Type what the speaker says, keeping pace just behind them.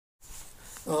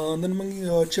نن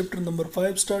موږ چپټر نمبر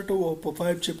 5 سٹارټ او په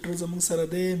 5 چپټر زموږ سره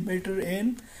د میټر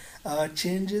اینڈ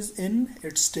چینجز ان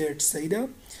اټس سټیټ صحیح ده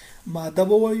ماده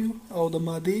به وایو او د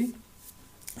مادې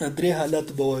درې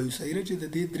حالت به وایو صحیح ده چې د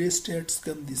دې درې سټیټس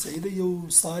کوم دي صحیح ده یو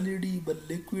سالیډي بل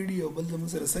لیکویډي او بل زموږ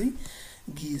سره صحیح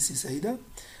ګیسي صحیح ده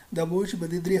دا به وایو چې په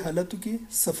دې درې حالتو کې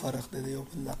څه فرق دی یو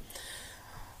بل نه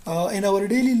in our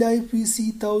daily life we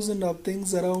see thousands of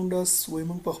things around us وای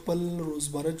موږ په خپل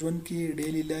روزمره ژوند کې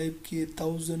ډیلی لایف کې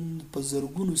thousand په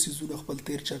زرګونو سیزونه خپل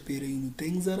تیر چاپیره وینو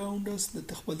things around us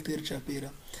د خپل تیر چاپیره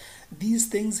these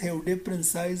things have different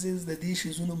sizes د دې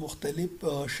سیزونو مختلف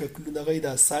شکلونه غي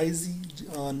دا سایزي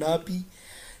ناپي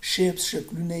shapes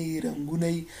شکلونه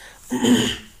رنگونه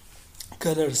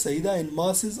کلر صحیح ده in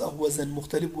masses او وزن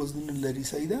مختلف وزنونه لري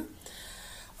صحیح ده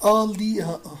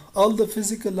all the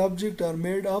physical objects are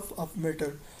made up of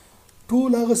matter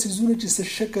ټول هغه سيزونه چې څه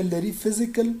شکل لري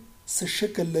فزیکل څه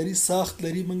شکل لري ساخت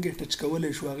لري منګه ټچ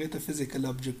کولای شو هغه ته فزیکل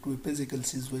object وي فزیکل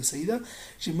سیز وي صحیح ده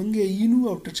چې منګه یینو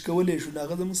او ټچ کولای شو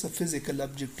هغه زموږ څه فزیکل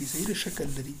object صحیح ده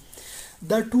شکل لري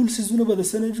دا ټول سيزونه به د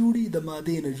سنه جوړي د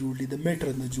ماده نه جوړي د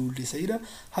میټر نه جوړي صحیح ده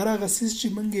هر هغه سیز چې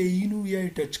منګه یینو یا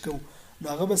ټچ کو نو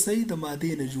هغه به صحیح د ماده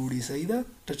نه جوړي صحیح ده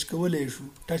ټچ کولای شو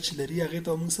ټچ لري هغه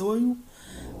ته موږ سوایو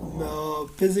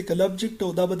فزیکل object او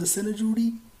دا به د سنه جوړي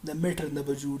د میټر نه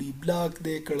به جوړي بلاک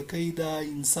دی کړکۍ دا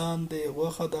انسان دی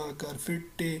غوخه دا کارپټ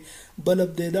دی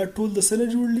بلب دی دا ټول د سنه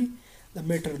جوړلی د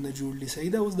میټر نه جوړلی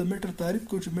صحیح ده اوس د میټر تعریف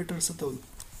کو چې میټر څه ته وایي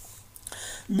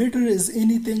میټر is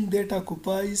anything that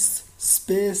occupies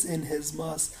space in his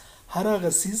mass هر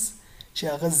هغه څیز چې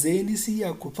هغه ځای نیسي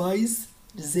occupies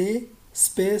ځای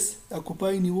سپیس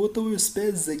اکوپای نیوته وي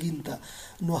سپیس زګینتا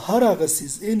نو هر هغه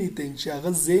څیز انیثینګ چې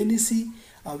هغه ځای نیسي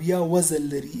او یا وزن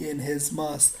لري ان هیز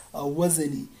ماس او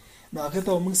وزني نو هغه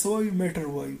ته موږ څه وایو میټر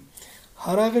وایو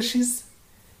هر هغه شیز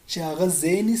چې هغه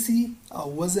ځای نیسي او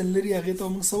وزن لري هغه ته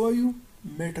موږ څه وایو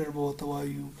میټر به ورته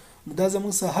وایو نو دا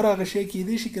زموږ سره هر هغه شی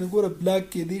کېدی شي کنه ګوره بلاک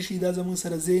کېدی شي دا زموږ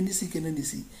سره ځای نیسي کنه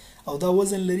نیسي او دا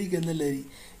وزن لري کنه لري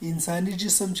انساني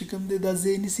جسم چې کوم دی دا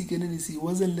ځای نیسي کنه نیسي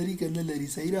وزن لري کنه لري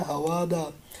صحیح ده هوا ده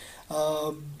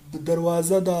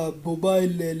دروازه ده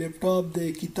موبایل لپټاپ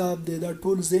دی کتاب دی دا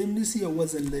ټول ځای نیسي او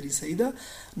وزن لري صحیح ده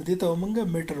نو دې ته موږ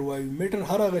میټر وایو میټر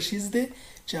هر هغه شیز دی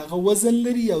چې هغه وزن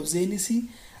لري او ځای نیسي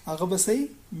هغه به صحیح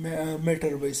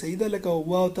میټر وای صحیح ده لکه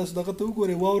واو تاسو دغه ته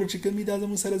وګورئ واو چې کمی دا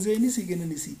زموږ سره ځای نیسي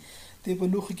کنه نیسي ته په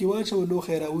لوخ کې واچو لوخ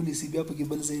راونی سي بیا پکې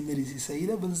بل ځای نه لري صحیح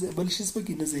ده بل شي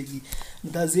پکې نه ځایږي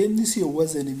دا زم نسی او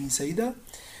وزن می صحیح ده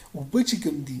او بچ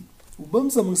کوم دي او بم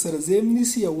زموږ سره زم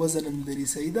نسی او وزن هم لري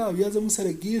صحیح ده او یا زموږ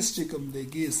سره ګیس چې کوم دی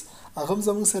ګیس هغه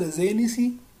زموږ سره ځای نسی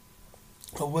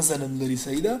او وزن هم لري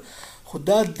صحیح ده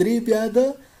خدا درې بیا ده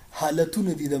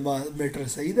حالتونه دي د میټر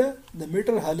صحیح ده د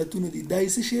میټر حالتونه دي دای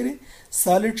څه شری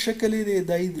سالډ شکل دی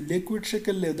دای د لیکوډ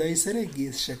شکل دی دای سره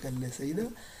ګیس شکل دی صحیح ده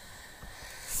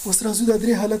اوس راځو د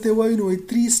درې حالت وایو نو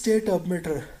 3 سټیټ اف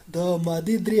میټر د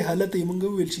ماده درې حالت یې مونږ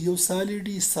ویل چې یو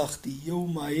سالیډي سختي یو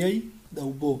مایع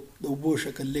د اوبو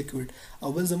شکل لیکوډ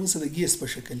او بل زموږ سره د ګیس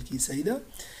په شکل کې صحیح ده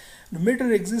نو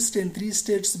میټر ایگزیست ان 3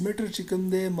 سټیټس میټر چې کوم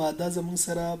دی ماده زموږ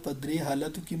سره په درې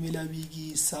حالتو کې ملاويږي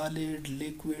سالیډ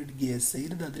لیکوډ ګیس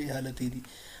صحیح ده درې حالت دي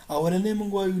اولنې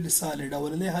مونږ وایو سالیډ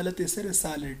اولنې حالت یې سره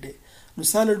سالیډ دی نو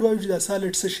سالیډ وایو چې دا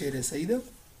سالیډ څه شی دی صحیح ده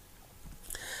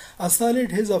A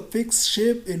solid has a fixed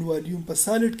shape in volume په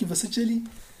solid کې وسه چلی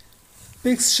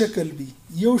فکس شکل وي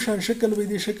یو شان شکل وي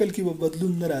د شکل کې به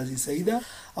بدلون ناراضي صحیح ده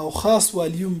او خاص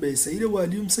والیوم به صحیح ده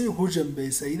والیوم سه حجم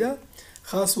به صحیح ده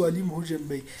خاص والیوم حجم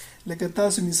به لکه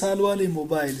تاسو مثال والی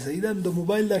موبایل صحیح ده د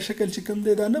موبایل دا شکل چې کوم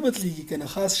دی دا نه بدلیږي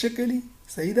کنه خاص شکلی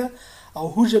صحیح ده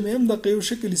او حجم هم د قیو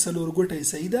شکل سلور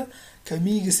ګټه صحیح ده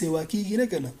کمیږي سیوا کیږي نه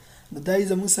کنه نو دای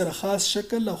زموږ سره خاص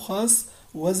شکل او خاص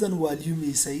وزن والیوم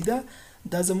صحیح ده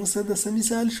دا زموږ سره د سم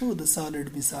مثال شو د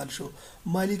سالډ مثال شو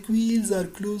molecules are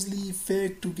closely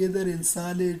packed together in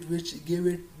solid which give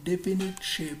it definite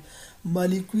shape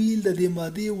molecule د دې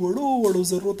ماده وړو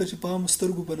ذرو ته چې په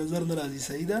مسترګو په نظر نه راځي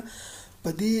صحیح ده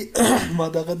په دې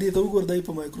ماده غدي ته وګورئ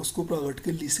په مایکروسکوپ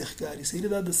راغټکلی سخکاري صحیح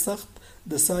ده د سخت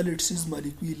د سالډ سیز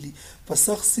molecule دی په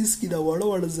سخت سیز کې دا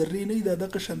وړو ذرې نه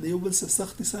د قشن د یو بل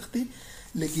سختي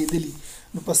لګیدلی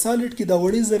نو په سالډ کې دا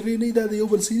وړې ذرې نه دا د یو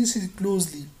بل سره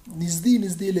کلوزلی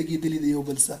نږدې لګیدلی د یو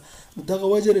بل سره نو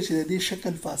دغه وجه چې د دې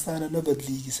شکل په اسانه نه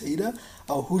بدلیږي صحیح ده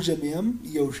او حجم هم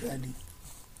یو شانی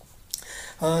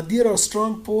There are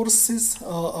strong forces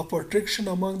of attraction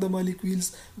among the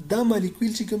molecules. دا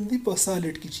مالیکول چې کوم دی په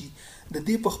سالډ کې چې د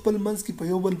دې په خپل منځ کې په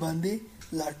یو بل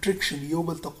باندې لا اټریکشن یو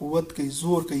بل ته قوت کوي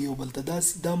زور کوي یو بل ته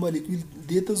دا مالیکول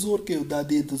دې ته زور کوي او دا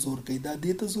دې ته زور کوي دا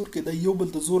دې ته زور کوي دا یو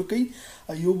بل ته زور کوي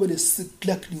او یو بل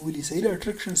کلک نیولي صحیح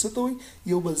اټریکشن څه ته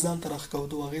وایي یو بل ځان ته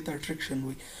راښکاودو هغې ته اټریکشن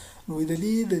وایي نو د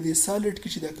دې سالډ کې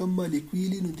چې دا کوم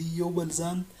مالیکول نو دی یو بل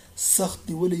ځان سخت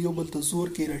نیولې یو بل ته زور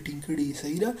کوي راټینګ کړي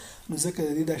صحیح ده نو ځکه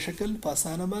د دې دا شکل په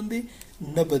اسانه باندې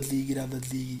نه بدلیږي را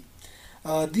بدلیږي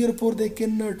therefore they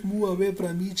cannot move away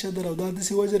from each other او دا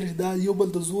داسې وجه چې دا یو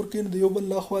بل ته زور کوي نو د یو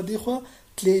بل لا خوا دی خوا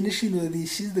تللی نشي نو د دې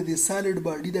شیز د دې سالډ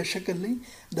باډي دا شکل نه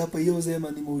دا په یو ځای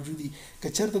باندې موجودي که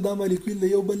چېرته دا مالیکول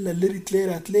د یو بل نه لرې تللی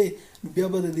راتلی نو بیا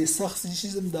به د دې سخت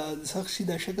شیزم دا سخت شي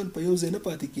دا شکل په یو ځای نه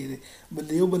پاتې کېدی بل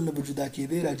د یو بل نه به جدا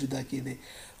کېدی را جدا کېدی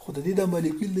خو د دې دا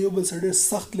مالیکول د یو بل سره ډېر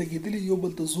سخت لګېدلی یو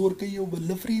بل ته زور کوي یو بل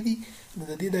نه فریدي نو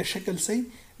د دې دا شکل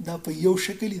صحیح دا په یو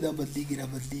شکل دا بدلیږي را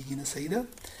بدلیږي نه صحیح ده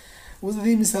اوس د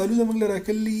دې مثالونه موږ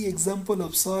راکړلي اگزامپل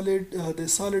اف سالډ د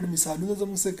سالډ مثالونه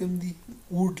زموږ څه کوم دي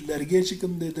ووډ لرګی چې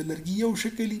کوم دی د لرګي یو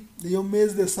شکلي د یو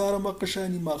میز د ساره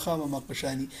مقشانی ماښامه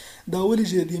مقشانی دا ولې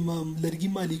چې د لرګي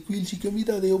مالیکول چې کوم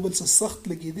دا د یو بل څه سخت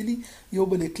لګېدلي یو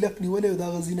بل کلک نیولې او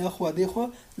دا غزینه خوا دی خوا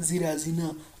زیرا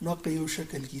زینه نو یو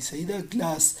شکل کې صحیح ده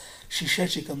ګلاس شیشه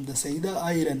چې کوم ده صحیح ده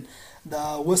آیرن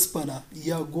دا وسپنه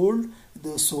یا ګولډ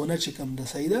د سونه چې کوم ده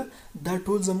صحیح ده دا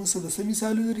ټول زموږ څه د څه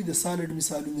مثالونه لري د سالډ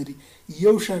مثالونه لري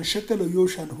یو شان شکل او یو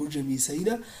شان حجمي صحیح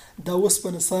ده دا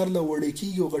وسپنه سار له وړه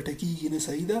کېږي او غټه کېږي نه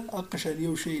صحیح ده حق شان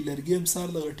یو شی لرګي هم سار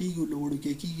له غټېږي او له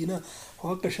وړوکی کېږي نه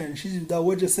خو حق شان شي دا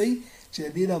وجه صحیح چې د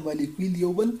دې دا مالیکول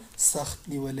یو بل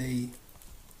سخت نیولی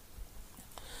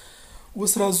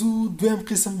اوس راځو دویم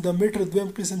قسم د میټر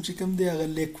دویم قسم چې کوم دی هغه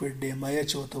لیکوډ دی مایع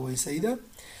چې ورته وایي صحیح ده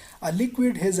A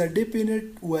liquid has a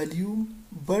definite volume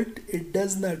but it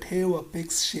does not have a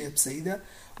fixed shape صحیح ده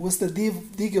اوس د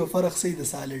دې کې فرق صحیح د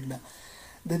سالډ نه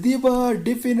د دې به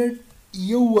definite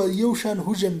یو شان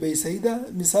حجم به صحیح ده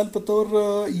مثال په تور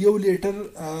یو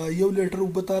لیټر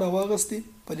اوبه تا راواغستې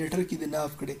په لیټر کې د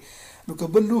ناف کړې نو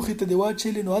که بل لوښي ته دې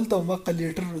واچولی نو هلته هماغه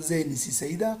لیټر ځای نیسي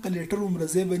صحیح ده هغه لیټر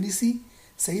عمره ځای به نیسي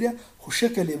صحیح ده خو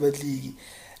شکل یې بدلیږي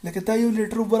لکه تا یو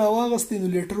لیټر اوبه راواغستې نو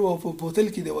لیټر او په بوتل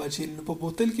کې دی واچولی نو په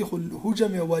بوتل کې خو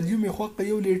حجم یا والیوم یې خوقه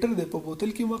یو لیټر دی په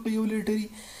بوتل کې موقع یو لیټري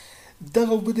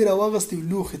دغه اوبه دې راواغستې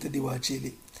لوښي ته دی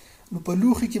واچولی نو په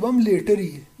لوښي کې به هم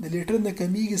لیټري د لیټر نه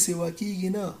کمیږي سوا کېږي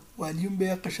نه والیوم به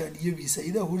یې قشان یوي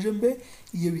صحیح ده حجم به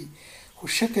یوي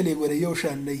خو شکل یې ګوره یو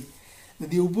شان نه د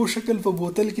دې اوبو شکل په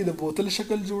بوتل کې د بوتل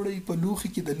شکل جوړي په لوښي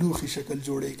کې د لوښي شکل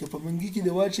جوړي که په منګي کې د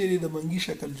واچېلې د منګي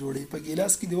شکل جوړي په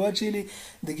ګیلاس کې د واچېلې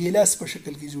د ګیلاس په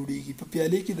شکل کې جوړيږي په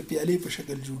پیالې کې د پیالې په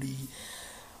شکل جوړيږي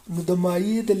نو د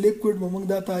مایع د لیکوډ موږ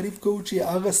دا تعریف کوو چې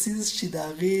هغه سیز چې د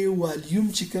هغې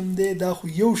والیوم چې کوم دی دا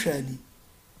خو یو شانی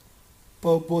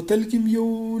په بوتل کې یو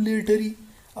لیټري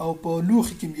او په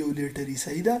لوښي کې یو لیټري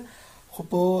صحیح ده خو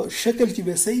په شکل کې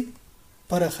به صحیح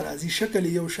فرق راځي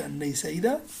شکل یو شان نه صحیح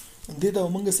ده دې ته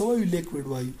موږ څه وایو لیکوډ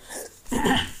وایو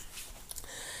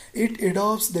it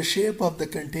adopts the shape of the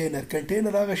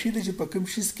container هغه شی دی چې په کوم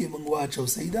شیز کې موږ واچو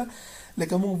صحیح ده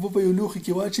لکه موږ په یو لوښي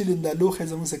کې واچولی دا لوښی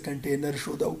زموږ څه کنټینر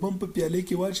شو دا اوبه هم په پیالې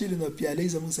کې واچولی نو پیالې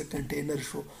زموږ څه کنټینر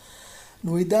شو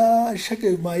نو دا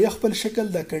شکل مایع خپل شکل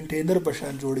د کنټینر په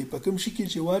شان جوړي په کوم شي کې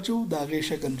چې واچو دا هغې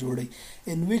شکل جوړي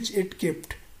in which it kept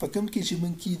په کوم کې چې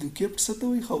موږ کیدو kept څه ته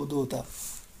وایي ښودو ته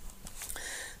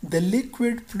the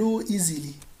liquid flow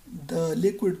easily د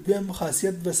لیکوډ دویم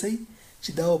خاصیت بسې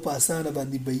چې دا په اسانه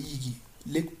باندې بهیږي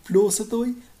لیک فلو څه ته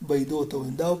وایي بهیدو ته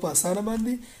وایي دا په اسانه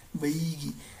باندې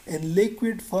بهیږي and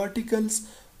liquid particles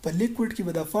په لیکوډ کې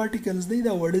به دا particles نه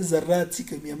دا وړه ذرات چې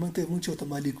کوم موږ ته موږ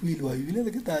ته مالیکول وایو نه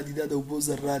لکه دا د اوبو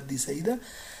ذرات دي صحیح ده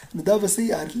نو دا بسې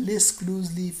are less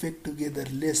closely packed together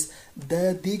less دا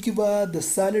دې کې به د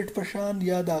سالډ په شان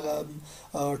یا د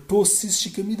ټوسیس چې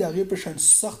کومي د هغې په شان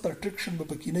سخت اټریکشن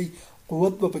به پکې نه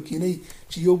قوت به پکې نه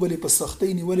چې یو بل په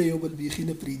سختۍ نیولې یو بل بیخي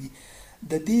نه پریدي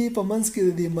د دې په منځ کې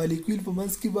د مالیکول په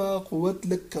منځ کې به قوت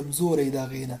لږ کمزوری د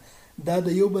هغې نه دا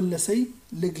د یو بل نه صحیح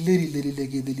لږ لرې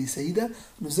لګېدلي صحیح ده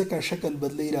نو ځکه شکل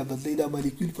بدلی را بدلی دا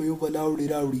مالیکول په یو بل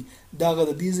راوړي دغه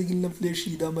د دې ځای نه تللی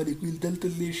شي دا مالیکول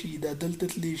دلته تللی شي دا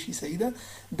دلته تللی شي صحیح ده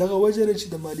دغه وجه ده چې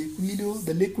د مالیکولو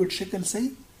د لیکوډ شکل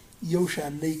صحیح یو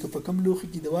شان نه که په کم لوښي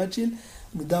کې د واچل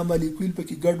نو دا مالیکول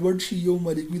پکې ګډ وډ شي یو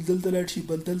مالیکول دلته لاړ شي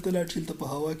بل دلته لاړ شي ته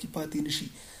په هوا کې پاتې نشي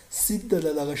سیده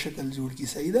دغه شکل جوړ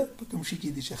کی صحیح ده په کوم شي کې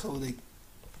دي چې خو دی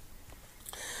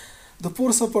The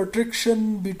force of attraction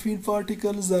between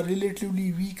particles are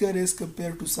relatively weaker as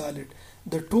compared to solid.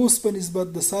 د ټوس په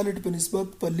نسبت د سالډ په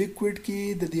نسبت په لیکوډ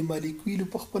کې د دې مالیکول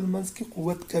په خپل منځ کې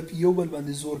قوت کم یو بل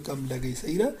باندې زور کم لګي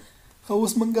صحیح ده خو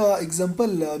اوس مونږه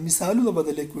اگزامپل مثالونه به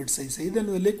د لیکوډ صحیح ده.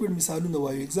 نو د لیکوډ مثالونه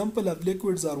وایو. اگزامپل اف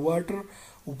لیکوډز ار واټر،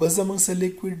 اوبه زمونږ سره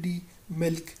لیکوډ دي.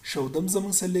 ملک شودم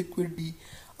زمونږ سره لیکوډ دي.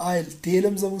 آیل تیل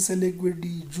هم زمونږ سره لیکوډ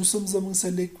دي. جوس هم زمونږ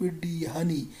سره لیکوډ دي.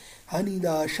 هنی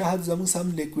دا شهد زمونږ سره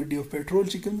هم لیکوډ دي. او پټرول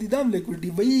چې کوم دي دا هم لیکوډ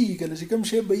دي. بهیږي کله چې کوم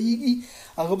شی بهیږي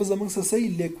هغه به زمونږ سره صحیح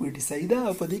لیکوډ دي صحیح ده.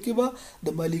 او په دې کې به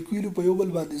د مالیکولو په یو بل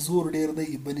باندې زور ډیر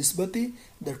دی په نسبت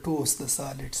د ټوس د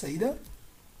سالډ صحیح ده.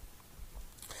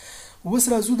 اوس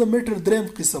راځو د میټر دریم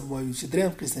قسم وایو چې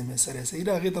دریم قسم یې سره صحیح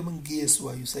ده. هغې ته موږ ګیس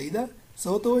وایو صحیح ده. څه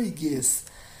ورته وایي؟ ګیس.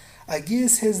 A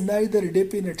gas has neither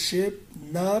definite shape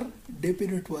nor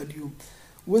definite volume.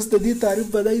 اوس د دې تعریف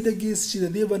بدای د ګیس چې د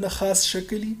دې به نه خاص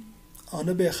شکلی او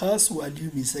نه به خاص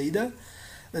والیومي صحیح ده.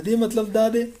 د دې مطلب دا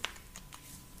دی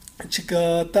چې که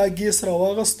تا ګیس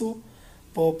راواغستو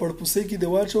په پړپوسۍ کې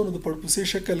د واچو نو د پړپوسۍ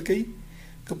شکل کوي،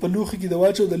 که په لوښي کې د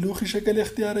واچو د لوښي شکل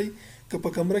اختیاروي، که په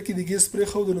کمره کې د ګیس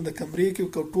پرېښود نو د کمرې کې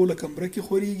ټوله کمره کې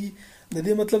خورېږي. د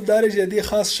دې مطلب دا دی چې د دې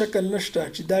خاص شکل نشته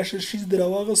چې دا شیز د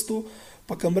راواغستو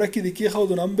په کمره کې د کېښود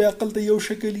نو هم بیا عقل ته یو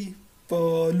شکلي، په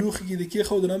لوښي کې د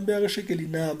کېښود نو هم بیا هغه شکلي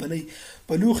نه بنئ.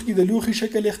 په لوښي کې د لوښي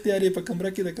شکل اختیاري، په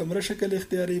کمره کې د کمره شکل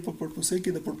اختیاري، په پړپوسۍ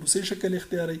کې د پړپوسۍ شکل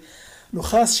اختیاري. نو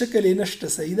خاص شکل یې نشته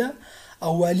صحیح ده.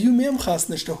 او والیوم هم خاص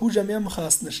نشته، حجم هم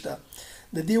خاص نشته.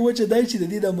 د دې وجه دی چې د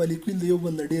دې د مالیکول د یو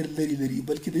بل نه ډېر لري لري،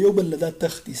 بلکې د یو بل نه دا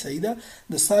تختي صحیح ده.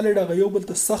 د سالډ هغه یو بل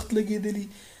ته سخت لګېدلی،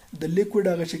 د لیکوډ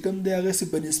هغه چې کوم دی هغه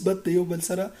په نسبت د یو بل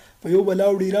سره په یو بل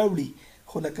راوړي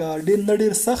خو لکه ډېر نه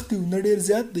ډېر سخت او نه ډېر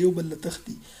زیات د یو بل نه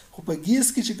تختی. خو په ګیس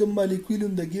کې چې کوم مالیکول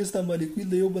د ګیس د مالیکول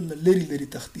د یو بل نه لري لري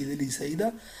تختیدلی صحیح ده.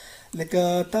 لکه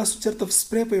تاسو چېرته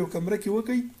سپری په یو کمره کې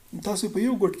وکئ، تاسو په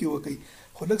یو ګوټ کې وکئ،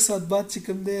 خو لږ ساعت بعد چې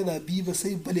کوم دی دا بي به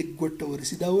صحیح بلې ګوټ ته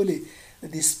ورسي. دا ولې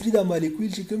د سپری د مالیکول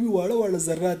چې کومي واړه واړه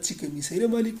ذرات چې کومي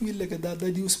صحیح مالیکول لکه دا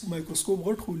د اوس په مایکروسکوپ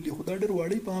غټ خولي، خو دا ډېر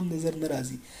واړی په هم نظر نه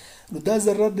راځي. نو دا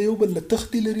ذرات د یو بل نه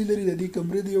تختی لري د دې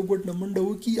کمرې د یو ګوټ نه منډه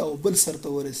وکي او بل سر ته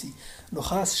ورسي. نو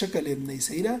خاص شکل هم نه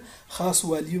صحیح ده، خاص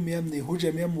والیوم هم نه،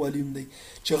 حجم هم والیوم دی.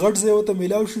 چې غټ ځای ورته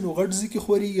میلاو شي نو غټ ځای کې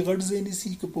خورېږي، غټ ځای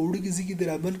نیسي. که په وړوکي ځای کې در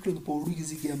عمل کړو نو په وړوکي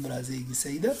ځای کې هم راځيږي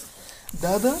صحیح ده.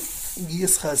 دا د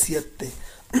ګیس خاصیت دی.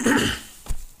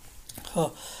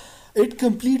 It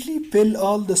completely fill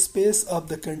all the space of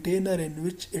the container in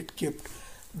which it kept.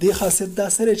 دې خاصیت دا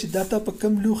سره چې دا ته په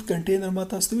کم لوښ کنټینر ما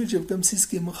تاسو ته ویل چې کم سیس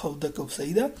کې مخ او د کو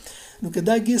صحیح ده. نو که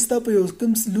دا ګیس ته په یو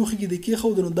کم لوښي کې د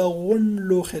کېښود نو دا غونډ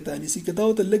لوښی ته نیسي. که دا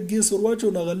ورته لږ ګیس ورواچو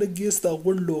نو هغه لږ ګیس ته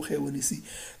غونډ لوښی ونیسي.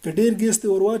 که ډېر ګیس ته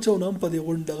ورواچو نو هم په دې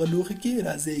غونډ دغه لوښي کې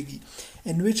راځيږي.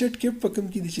 in which it kept په کم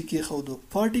کې دي چې کېښودو.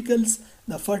 particles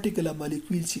دا particle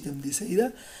molecule چې کوم دي صحیح ده،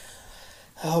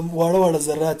 واړه واړه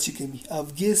ذرات چې کومي. of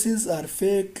gases are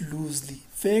packed loosely.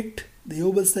 packed د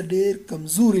یو بل سره ډېر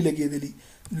کمزوري لګېدلی،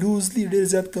 لوزلی ډېر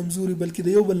زیات کمزوري، بلکې د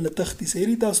یو بل نه تختی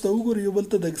صحیح. تاسو ته وګورئ یو بل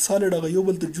ته د سالډ هغه یو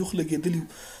بل ته جوخ لګېدلی،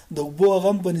 د اوبو هغه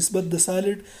هم په نسبت د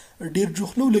سالډ ډېر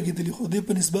جوخ نه لګېدلی، خو دې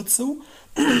په نسبت سو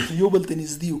یو بل ته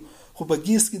نږدې. خو په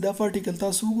ګیس کې دا پارټیکل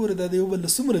تاسو وګورئ دا د یو بل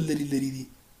نه څومره لري لري دي.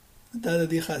 دا د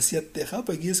دې خاصیت دی.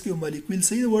 په ګیس کې مالیکول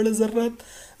صحیح وړه ذرات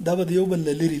دا به د یو بل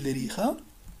نه لري لري.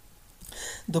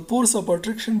 The force of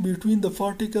attraction between the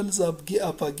particles of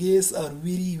a gas are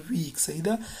very weak صحیح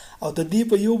ده. او د دې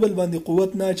په یو بل باندې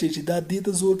قوت نه چې دا دې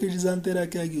ته زور کوي چې ځان ته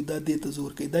راکاږي، دا دې ته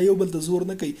زور کوي، دا یو بل ته زور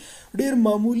نه کوي، ډېر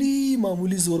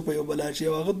معمولی زور په یو بل اچي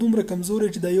او هغه دومره کمزور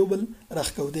چې دا یو بل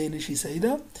راخکودای نشي صحیح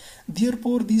ده.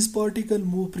 therefore these particles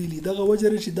move freely. دغه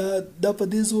وجه چې دا په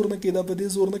دې زور نه کوي، دا په دې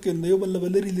زور نه کوي، یو بل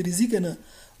نه لري لري ځي کنه،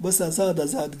 بس آزاد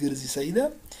ګرځي صحیح ده.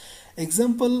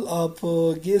 example of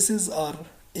gases are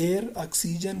air,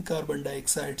 oxygen, carbon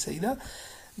dioxide صحیح ده.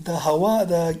 د هوا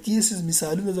د ګیسز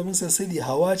مثالونه زموږ سره دي.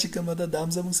 هوا چې کومه ده دا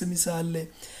هم زموږ سره مثال دی.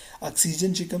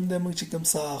 اکسیجن چې کوم دی موږ چې کوم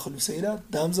ساه اخلو صحیح ده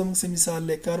دا هم زموږ سره مثال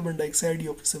دی. کاربن ډای اکساید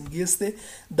یو قسم ګیس دی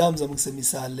دا هم زموږ سره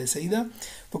مثال دی صحیح ده.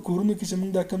 په کورونو کې چې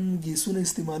موږ دا کوم ګیسونه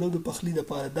استعمالو د پخلی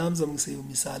لپاره دا هم زموږ سره یو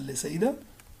مثال دی صحیح ده.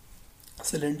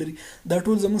 سلندري دا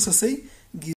ټول زموږ سره